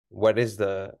what is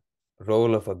the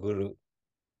role of a guru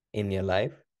in your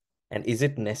life? And is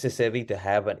it necessary to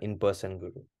have an in-person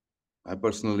guru? I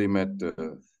personally met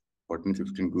 14,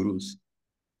 15 gurus.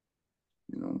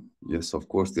 Yes, of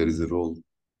course, there is a role.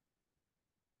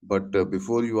 But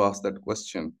before you ask that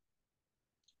question,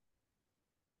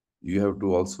 you have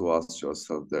to also ask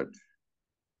yourself that,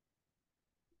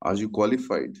 are you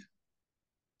qualified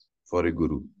for a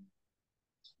guru?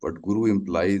 What guru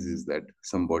implies is that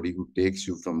somebody who takes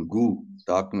you from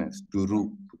darkness, to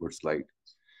ru, towards light.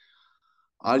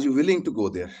 Are you willing to go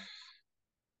there?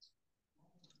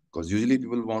 Because usually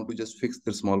people want to just fix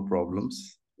their small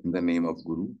problems in the name of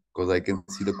guru, because I can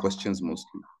see the questions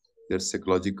mostly. They're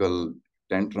psychological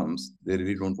tantrums. They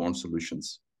really don't want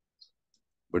solutions.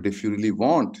 But if you really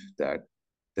want that,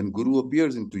 then guru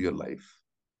appears into your life,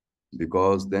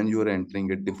 because then you are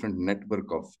entering a different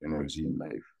network of energy in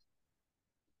life.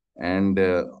 And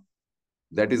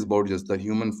that is about just the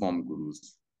human form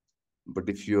gurus. But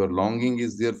if your longing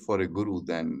is there for a guru,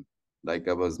 then, like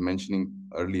I was mentioning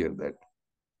earlier, that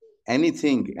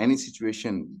anything, any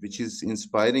situation which is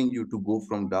inspiring you to go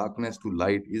from darkness to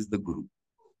light is the guru.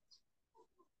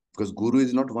 Because guru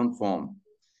is not one form.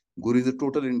 Guru is a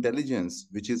total intelligence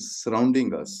which is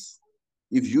surrounding us.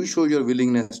 If you show your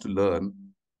willingness to learn,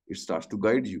 it starts to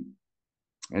guide you.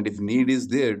 And if need is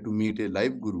there to meet a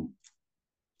live guru,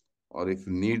 or if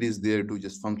need is there to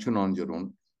just function on your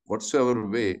own, whatsoever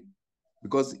way,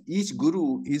 because each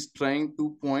guru is trying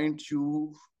to point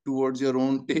you towards your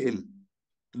own tail,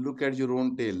 to look at your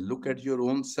own tail, look at your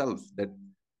own self. That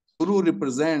guru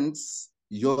represents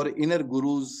your inner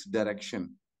guru's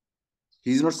direction.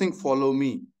 He's not saying, follow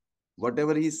me.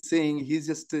 Whatever he's saying, he's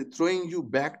just throwing you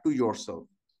back to yourself.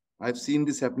 I've seen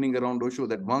this happening around Osho,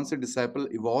 that once a disciple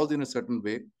evolves in a certain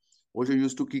way, Osho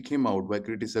used to kick him out by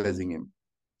criticizing him.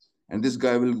 And this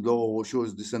guy will go, Osho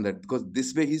is this and that, because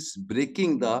this way he's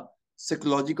breaking the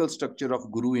psychological structure of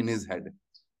guru in his head.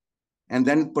 And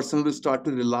then person will start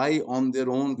to rely on their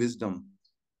own wisdom.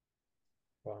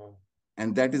 Wow.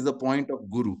 And that is the point of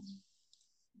guru.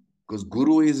 Because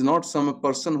guru is not some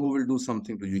person who will do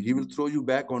something to you. He will throw you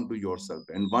back onto yourself.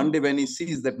 And one day when he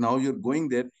sees that now you're going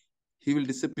there, he will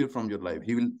disappear from your life.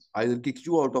 He will either kick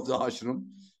you out of the ashram,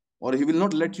 or he will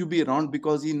not let you be around,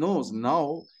 because he knows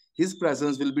now his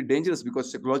presence will be dangerous,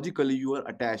 because psychologically you are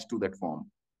attached to that form.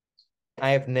 I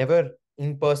have never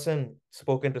in person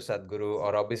spoken to Sadhguru,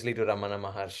 or obviously to Ramana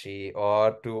Maharshi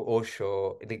or to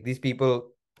Osho. Like, these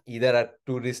people either are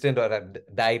too distant or have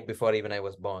died before even I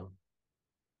was born.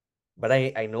 But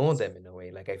I know them in a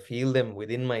way. Like, I feel them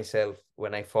within myself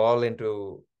when I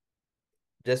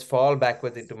just fall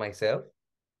backwards into myself.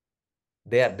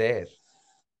 They are there.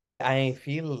 I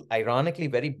feel ironically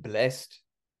very blessed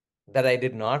that I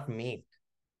did not meet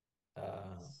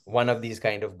one of these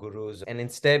kind of gurus, and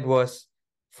instead was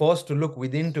forced to look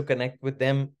within to connect with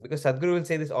them. Because Sadhguru will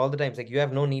say this all the time. It's like, you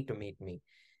have no need to meet me.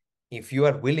 If you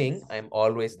are willing, I'm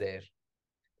always there.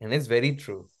 And it's very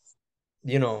true.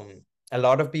 You know, a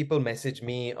lot of people message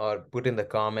me or put in the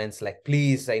comments like,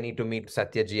 please, I need to meet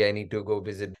Satya Ji. I need to go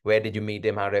visit. Where did you meet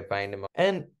him? How do I find him?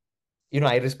 And,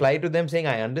 I reply to them saying,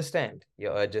 I understand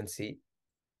your urgency,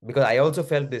 because I also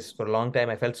felt this for a long time.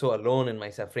 I felt so alone in my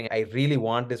suffering. I really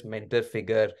want this mentor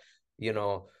figure, you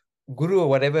know, guru or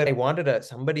whatever. I wanted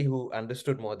somebody who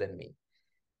understood more than me.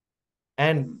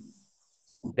 And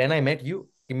then I met you.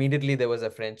 Immediately there was a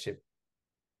friendship.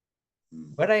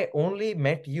 But I only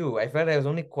met you. I felt I was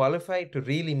only qualified to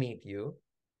really meet you.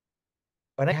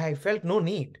 But I felt no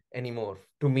need anymore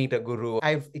to meet a guru.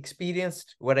 I've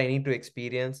experienced what I need to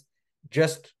experience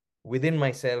just within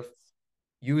myself,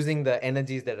 using the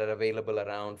energies that are available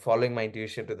around, following my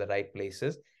intuition to the right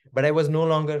places. But I was no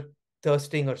longer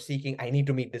thirsting or seeking, I need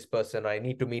to meet this person or I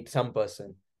need to meet some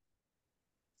person.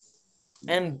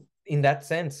 And in that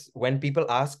sense, when people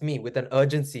ask me with an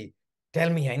urgency, tell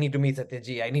me, I need to meet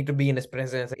Satyaji, I need to be in his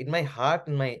presence, in my heart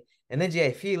and my energy,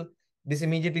 I feel this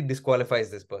immediately disqualifies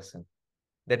this person.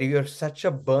 That you're such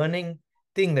a burning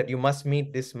thing that you must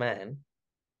meet this man.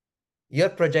 You're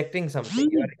projecting something,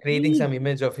 you're creating some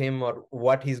image of him or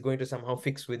what he's going to somehow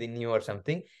fix within you or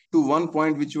something. To one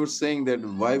point which you were saying, that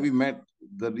why we met,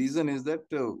 the reason is that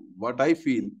what I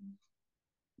feel,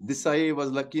 this I was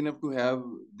lucky enough to have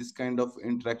this kind of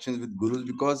interactions with gurus,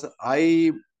 because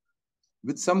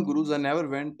with some gurus, I never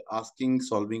went asking,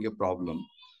 solving a problem.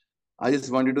 I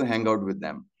just wanted to hang out with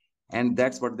them. And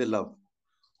that's what they love.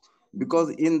 Because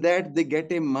in that, they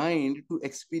get a mind to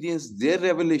experience their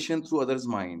revelation through others'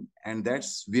 mind. And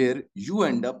that's where you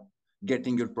end up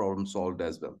getting your problem solved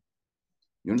as well.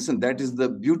 You understand? That is the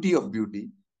beauty of beauty,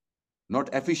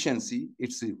 not efficiency.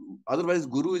 It's otherwise,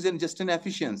 guru isn't just an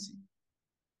efficiency.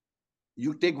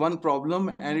 you take one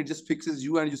problem and it just fixes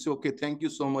you, and you say, okay, thank you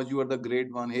so much, you are the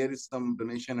great one, here is some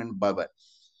donation, and bye bye.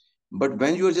 But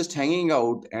when you are just hanging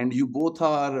out and you both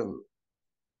are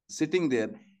sitting there,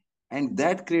 and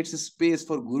that creates a space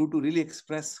for guru to really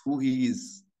express who he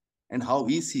is and how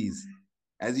he sees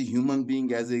as a human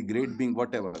being, as a great being,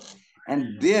 whatever.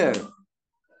 And there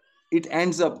it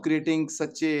ends up creating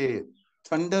such a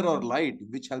thunder or light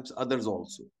which helps others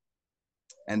also.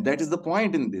 And that is the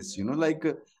point in this,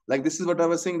 like this is what I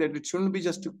was saying, that it shouldn't be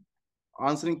just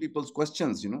answering people's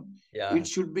questions, Yeah. it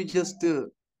should be just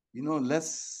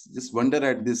let's just wonder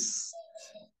at this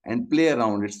and play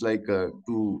around. It's like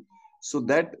to so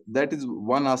that is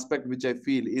one aspect which I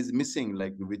feel is missing,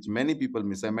 like which many people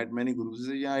miss. I met many gurus who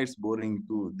say, yeah, it's boring,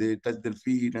 to they touch their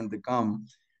feet and they come,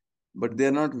 but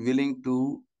they're not willing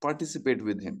to participate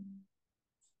with him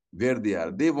where they are.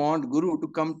 They want guru to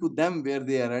come to them where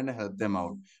they are and help them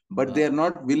out, but they are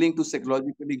not willing to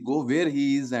psychologically go where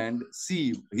he is and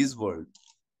see his world.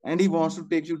 And he wants to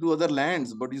take you to other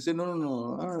lands, but you say, no,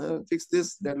 no, no, fix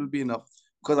this, that will be enough,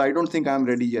 because I don't think I'm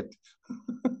ready yet.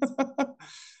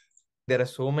 There are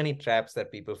so many traps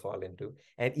that people fall into.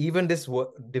 And even this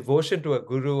devotion to a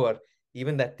guru, or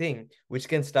even that thing, which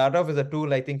can start off as a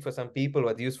tool, I think for some people,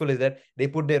 what's useful is that they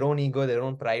put their own ego, their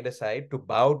own pride aside to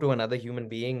bow to another human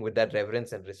being with that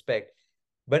reverence and respect.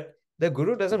 But the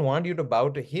guru doesn't want you to bow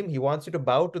to him. He wants you to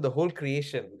bow to the whole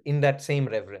creation in that same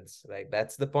reverence, right?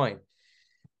 That's the point.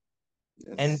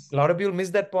 And Yes. a lot of people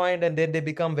miss that point, and then they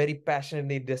become very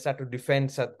passionate. They start to defend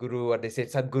Sadhguru, or they say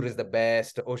Sadhguru is the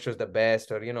best, Osho is the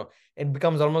best, or, it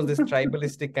becomes almost this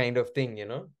tribalistic kind of thing.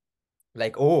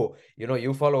 Like, oh,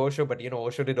 you follow Osho, but,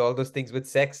 Osho did all those things with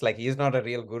sex. Like, he's not a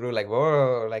real guru. Like,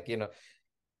 whoa, like,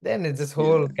 then it's this Yeah.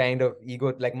 whole kind of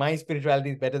ego. Like, my spirituality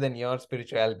is better than your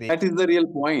spirituality. That is the real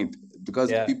point,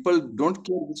 because Yeah. people don't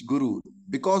care which guru.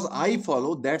 Because I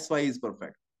follow, that's why he's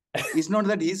perfect. It's not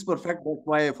that he's perfect, that's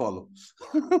why I follow.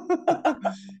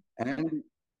 and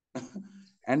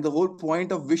and the whole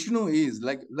point of Vishnu is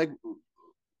like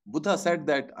Buddha said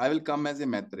that I will come as a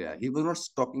Maitreya. He was not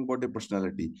talking about a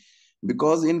personality,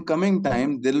 because in coming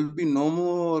time there will be no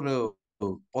more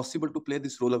possible to play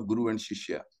this role of guru and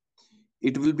shishya.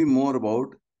 It will be more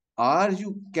about, are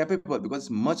you capable, because it's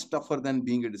much tougher than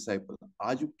being a disciple.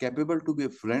 Are you capable to be a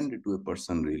friend to a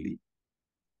person really?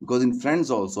 Because in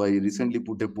friends also, I recently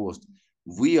put a post,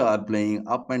 we are playing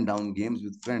up and down games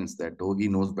with friends, that oh, he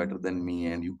knows better than me,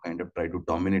 and you kind of try to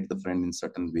dominate the friend in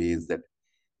certain ways, that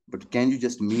but can you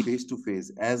just meet face to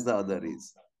face as the other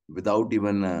is, without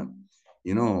even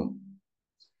you know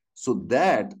so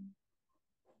that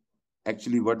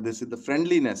actually, what they say, the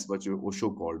friendliness, what you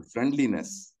Osho called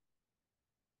friendliness,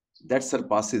 that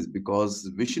surpasses, because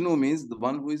Vishnu means the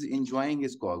one who is enjoying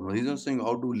his cosmos. He's not saying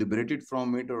how to liberate it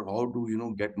from it or how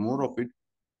to, get more of it.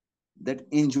 That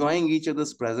enjoying each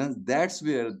other's presence, that's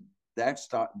where that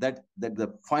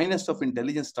the finest of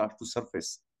intelligence starts to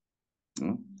surface. you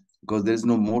know, because there is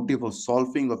no motive of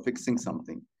solving or fixing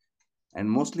something. And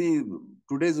mostly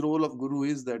today's role of guru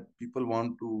is that people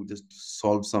want to just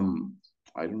solve some,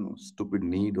 I don't know, stupid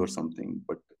need or something,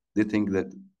 but they think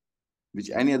that which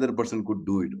any other person could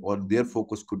do it, or their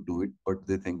focus could do it, but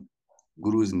they think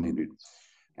guru is needed.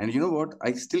 And you know what?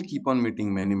 I still keep on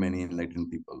meeting many, many enlightened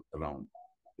people around.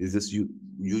 It's just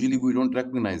usually we don't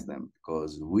recognize them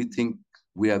because we think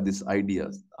we have these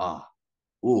ideas.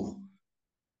 Oh,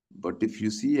 but if you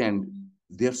see, and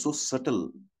they are so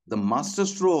subtle, the master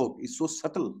stroke is so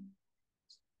subtle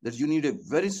that you need a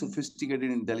very sophisticated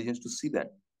intelligence to see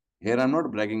that. Here, I'm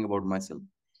not bragging about myself.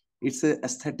 It's a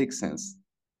aesthetic sense.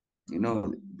 You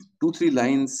know, two, three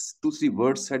lines, two, three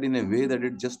words said in a way that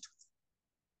it just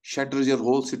shatters your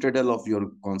whole citadel of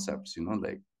your concepts,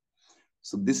 like.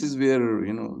 So this is where,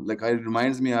 like, it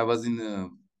reminds me, I was in a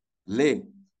lake.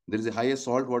 There is a high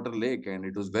saltwater lake, and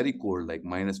it was very cold, like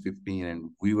minus 15. And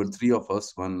we were three of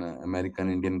us, one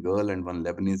American Indian girl and one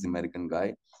Lebanese American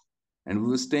guy. And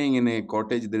we were staying in a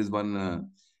cottage. There is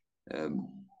one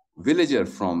villager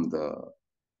from the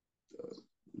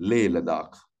Leh,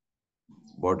 Ladakh,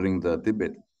 bordering the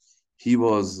Tibet. He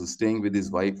was staying with his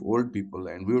wife, old people,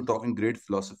 and we were talking great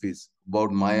philosophies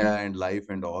about Maya and life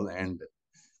and all. And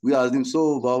we asked him,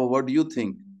 so, Baba, what do you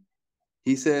think?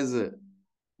 He says,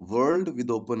 world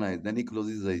with open eyes. Then he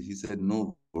closes his eyes. He said,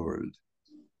 no world.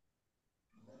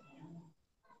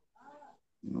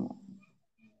 You know,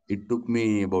 it took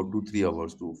me about 2, 3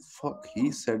 hours to fuck.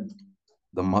 He said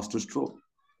the master stroke.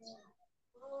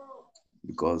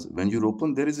 Because when you're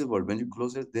open, there is a world. When you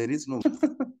close it, there is no.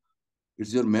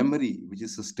 It's your memory which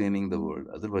is sustaining the world.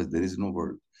 Otherwise, there is no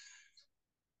world.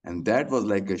 And that was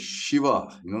like a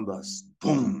Shiva, the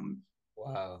boom.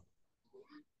 Wow.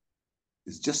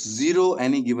 It's just zero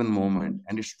any given moment,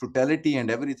 and it's totality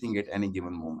and everything at any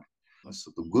given moment.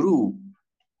 So the Guru,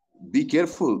 be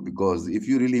careful, because if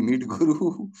you really meet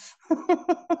Guru,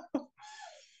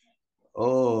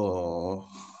 oh,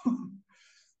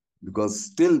 because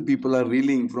still people are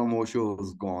reeling from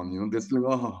Osho's gone. They're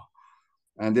still, oh,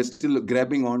 and they're still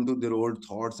grabbing onto their old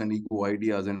thoughts and ego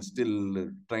ideas and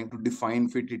still trying to define,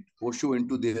 fit it, Osho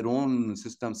into their own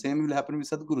system. Same will happen with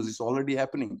Sadhgurus. It's already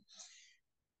happening.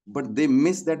 But they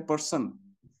miss that person,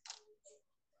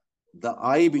 the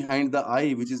eye behind the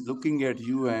eye, which is looking at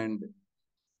you and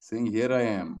saying, here I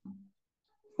am.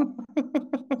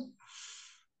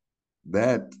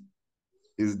 That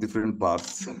is different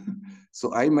paths.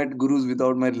 So I met gurus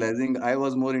without my realizing. I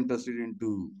was more interested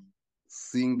into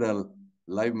seeing the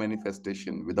live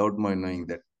manifestation without my knowing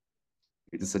that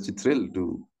it is such a thrill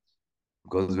to,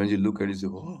 because when you look at it, you say,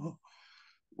 oh,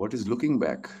 what is looking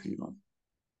back,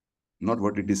 not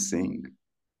what it is saying.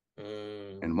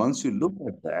 And once you look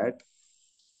at that,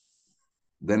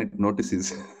 then it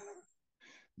notices,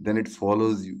 then it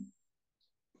follows you,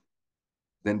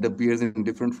 then it appears in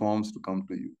different forms to come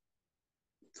to you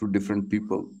through different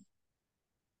people.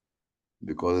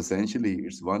 Because essentially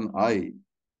it's one eye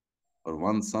or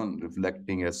one sun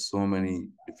reflecting as so many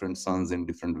different suns in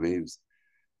different waves.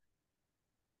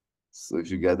 So if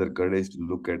you gather courage to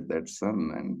look at that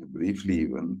sun and briefly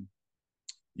even,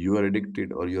 you are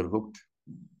addicted or you're hooked.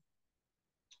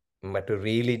 But to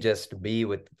really just be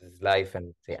with this life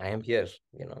and say, I am here,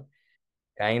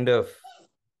 kind of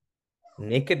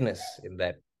nakedness in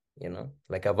that,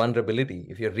 like a vulnerability.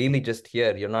 If you're really just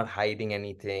here, you're not hiding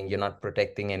anything, you're not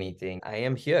protecting anything. I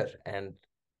am here and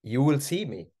you will see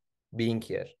me being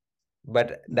here.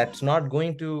 But that's not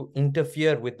going to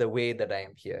interfere with the way that I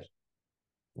am here.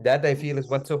 That I feel is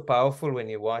what's so powerful when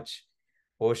you watch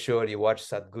Osho or you watch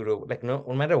Sadhguru. Like, no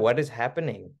matter what is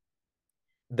happening,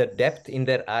 the depth in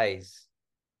their eyes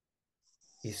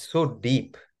is so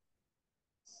deep,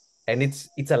 and it's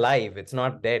alive, it's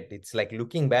not dead. It's like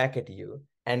looking back at you,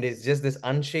 and it's just this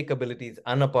unshakability, it's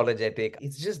unapologetic,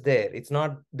 it's just there. It's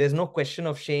not, there's no question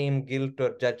of shame, guilt,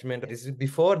 or judgment. This is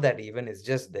before that even, it's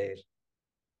just there,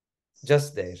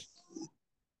 just there.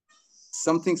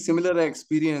 Something similar I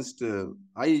experienced.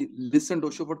 I listened to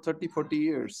Osho for 30, 40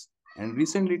 years. And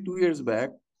recently, 2 years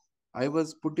back, I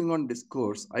was putting on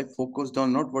discourse. I focused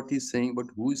on not what he's saying, but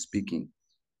who is speaking.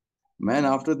 Man,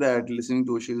 after that, listening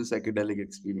to Osho is a psychedelic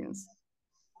experience.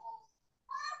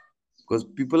 Because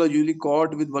people are usually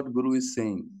caught with what Guru is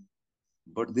saying,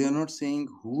 but they are not saying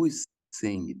who is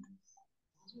saying it.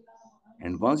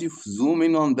 And once you zoom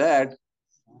in on that,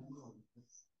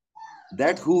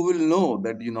 that who will know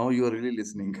that you are really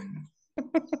listening.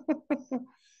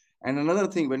 And another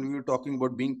thing, when we were talking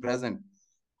about being present,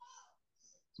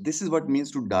 this is what means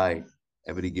to die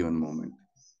every given moment.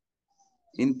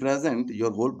 In present,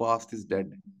 your whole past is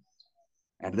dead.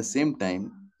 At the same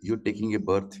time, you're taking a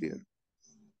birth here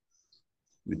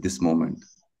with this moment.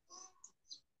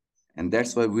 And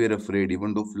that's why we're afraid,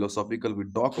 even though philosophical, we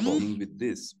talk about being with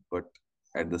this, but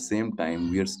at the same time,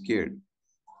 we are scared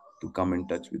to come in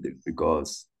touch with it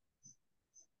because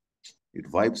it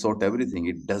wipes out everything.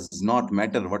 It does not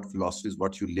matter what philosophies,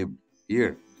 what you lived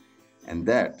here. And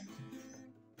that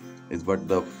is what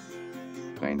the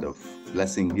kind of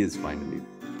blessing is finally,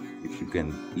 if you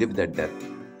can live that death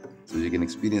so you can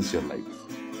experience your life.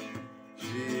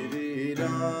 Shri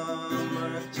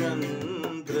Ramachandra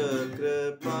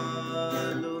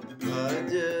Kripalu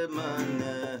Bhaj Man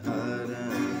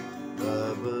Haran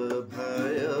Bhav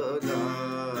Bhayo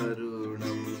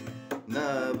Darunam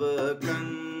Nav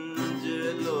Kanj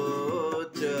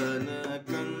Lochan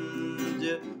Kanj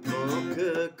Mukh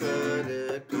Kar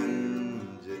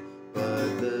Kanj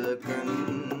Pad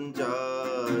Kanjaru